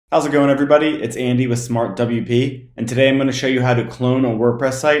How's it going, everybody? It's Andy with SmartWP, and today I'm going to show you how to clone a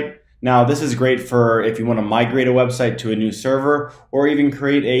WordPress site. Now, this is great for if you want to migrate a website to a new server or even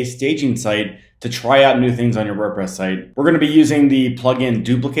create a staging site to try out new things on your WordPress site. We're going to be using the plugin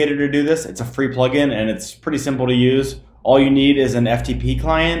Duplicator to do this. It's a free plugin and it's pretty simple to use. All you need is an FTP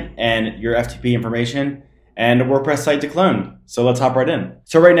client and your FTP information and a WordPress site to clone. So let's hop right in.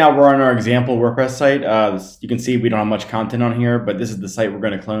 So right now we're on our example WordPress site. You can see we don't have much content on here, but this is the site we're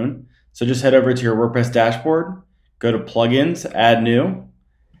going to clone. So just head over to your WordPress dashboard, go to plugins, add new,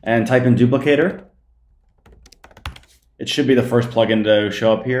 and type in Duplicator. It should be the first plugin to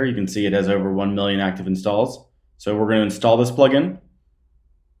show up here. You can see it has over 1 million active installs. So we're going to install this plugin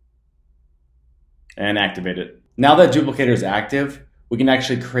and activate it. Now that Duplicator is active, we can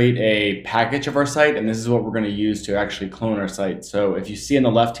actually create a package of our site, and this is what we're going to use to actually clone our site. So if you see on the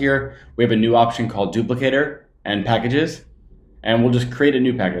left here, we have a new option called Duplicator and Packages, and we'll just create a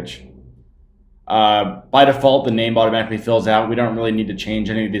new package. By default, the name automatically fills out. We don't really need to change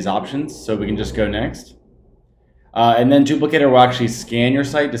any of these options, so we can just go next. And then Duplicator will actually scan your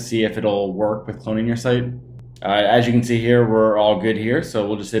site to see if it'll work with cloning your site. As you can see here, we're all good here, so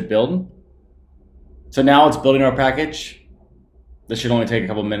we'll just hit build. So now it's building our package. This should only take a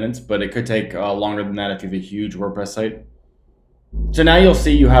couple minutes, but it could take longer than that if you have a huge WordPress site. So now you'll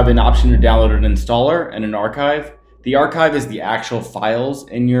see you have an option to download an installer and an archive. The archive is the actual files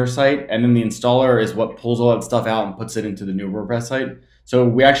in your site, and then the installer is what pulls all that stuff out and puts it into the new WordPress site. So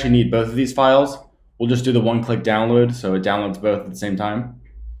we actually need both of these files. We'll just do the one-click download, so it downloads both at the same time.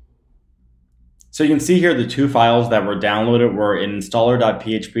 So you can see here the two files that were downloaded were an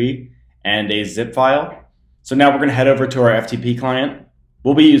installer.php and a zip file. So now we're going to head over to our FTP client.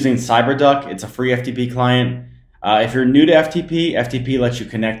 We'll be using CyberDuck. It's a free FTP client. If you're new to FTP, FTP lets you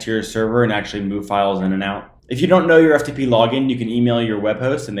connect to your server and actually move files in and out. If you don't know your FTP login, you can email your web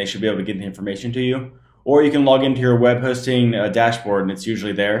host and they should be able to get the information to you. Or you can log into your web hosting dashboard and it's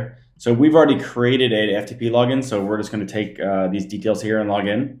usually there. So we've already created a FTP login, so we're just going to take these details here and log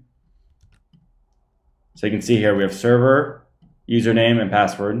in. So you can see here we have server, username, and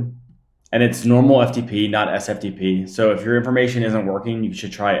password. And it's normal FTP, not SFTP. So if your information isn't working, you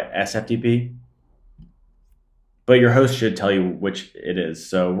should try SFTP. But your host should tell you which it is.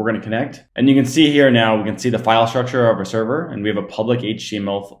 So we're going to connect. And you can see here now, we can see the file structure of our server. And we have a public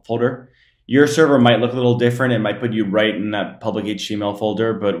HTML folder. Your server might look a little different. It might put you right in that public HTML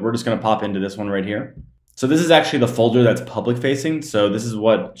folder. But we're just going to pop into this one right here. So this is actually the folder that's public facing. So this is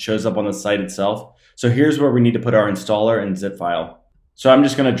what shows up on the site itself. So here's where we need to put our installer and zip file. So I'm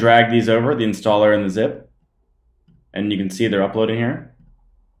just going to drag these over, the installer and the zip, and you can see they're uploading here.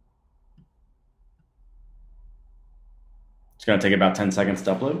 It's going to take about 10 seconds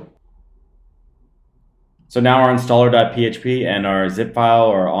to upload. So now our installer.php and our zip file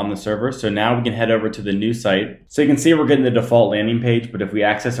are on the server. So now we can head over to the new site. So you can see we're getting the default landing page, but if we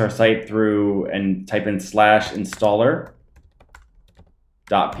access our site through and type in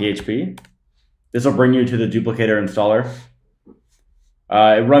 /installer.php, this will bring you to the Duplicator installer.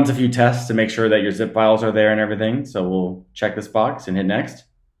 It runs a few tests to make sure that your zip files are there and everything. So we'll check this box and hit next.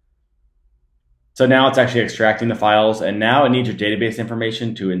 So now it's actually extracting the files, and now it needs your database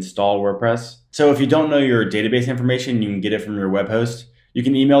information to install WordPress. So if you don't know your database information, you can get it from your web host. You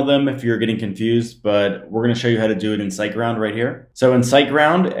can email them if you're getting confused, but we're going to show you how to do it in SiteGround right here. So in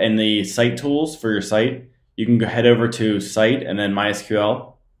SiteGround and the site tools for your site, you can go head over to site and then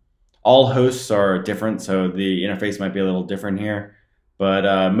MySQL. All hosts are different, so the interface might be a little different here.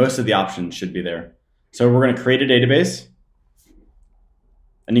 But most of the options should be there. So we're going to create a database.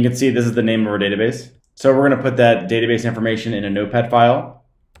 And you can see this is the name of our database. So we're going to put that database information in a notepad file.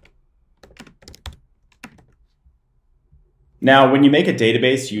 Now, when you make a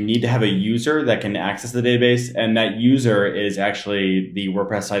database, you need to have a user that can access the database. And that user is actually the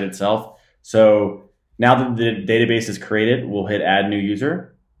WordPress site itself. So now that the database is created, we'll hit add new user.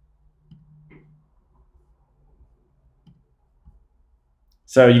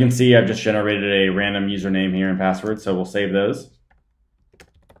 So you can see I've just generated a random username here and password, so we'll save those.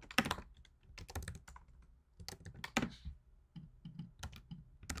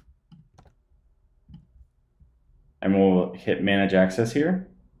 And we'll hit manage access here.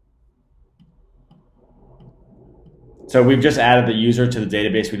 So we've just added the user to the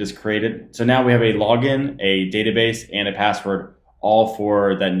database we just created. So now we have a login, a database, and a password, all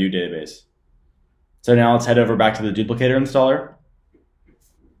for that new database. So now let's head over back to the Duplicator installer.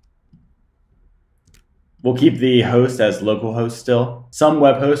 We'll keep the host as localhost still. Some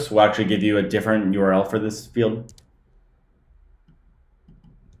web hosts will actually give you a different URL for this field.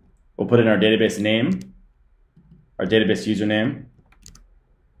 We'll put in our database name, our database username,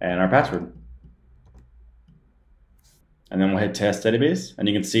 and our password. And then we'll hit test database, and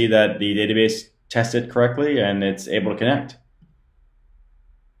you can see that the database tested correctly and it's able to connect.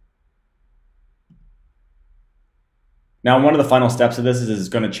 Now, one of the final steps of this is it's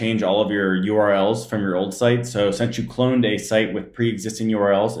going to change all of your URLs from your old site. So since you cloned a site with pre-existing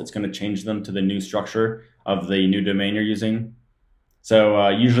URLs, it's going to change them to the new structure of the new domain you're using. So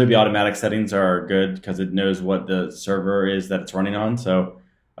usually the automatic settings are good because it knows what the server is that it's running on. So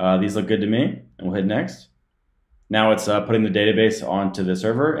these look good to me, and we'll hit next. Now it's putting the database onto the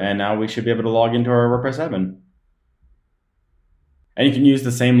server, and now we should be able to log into our WordPress admin. And you can use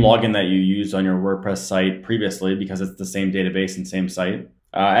the same login that you used on your WordPress site previously because it's the same database and same site.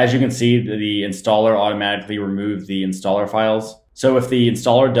 As you can see, the installer automatically removed the installer files. So if the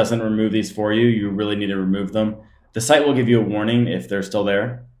installer doesn't remove these for you, you really need to remove them. The site will give you a warning if they're still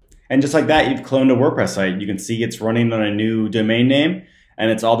there. And just like that, you've cloned a WordPress site. You can see it's running on a new domain name, and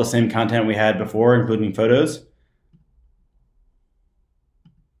it's all the same content we had before, including photos.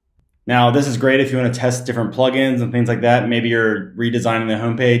 Now, this is great if you want to test different plugins and things like that. Maybe you're redesigning the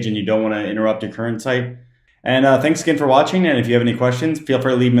homepage and you don't want to interrupt your current site. And thanks again for watching. And if you have any questions, feel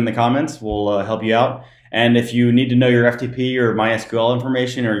free to leave them in the comments. We'll help you out. And if you need to know your FTP or MySQL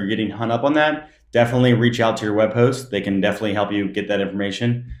information, or you're getting hung up on that, definitely reach out to your web host. They can definitely help you get that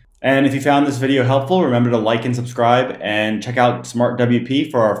information. And if you found this video helpful, remember to like and subscribe, and check out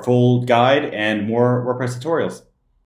SmartWP for our full guide and more WordPress tutorials.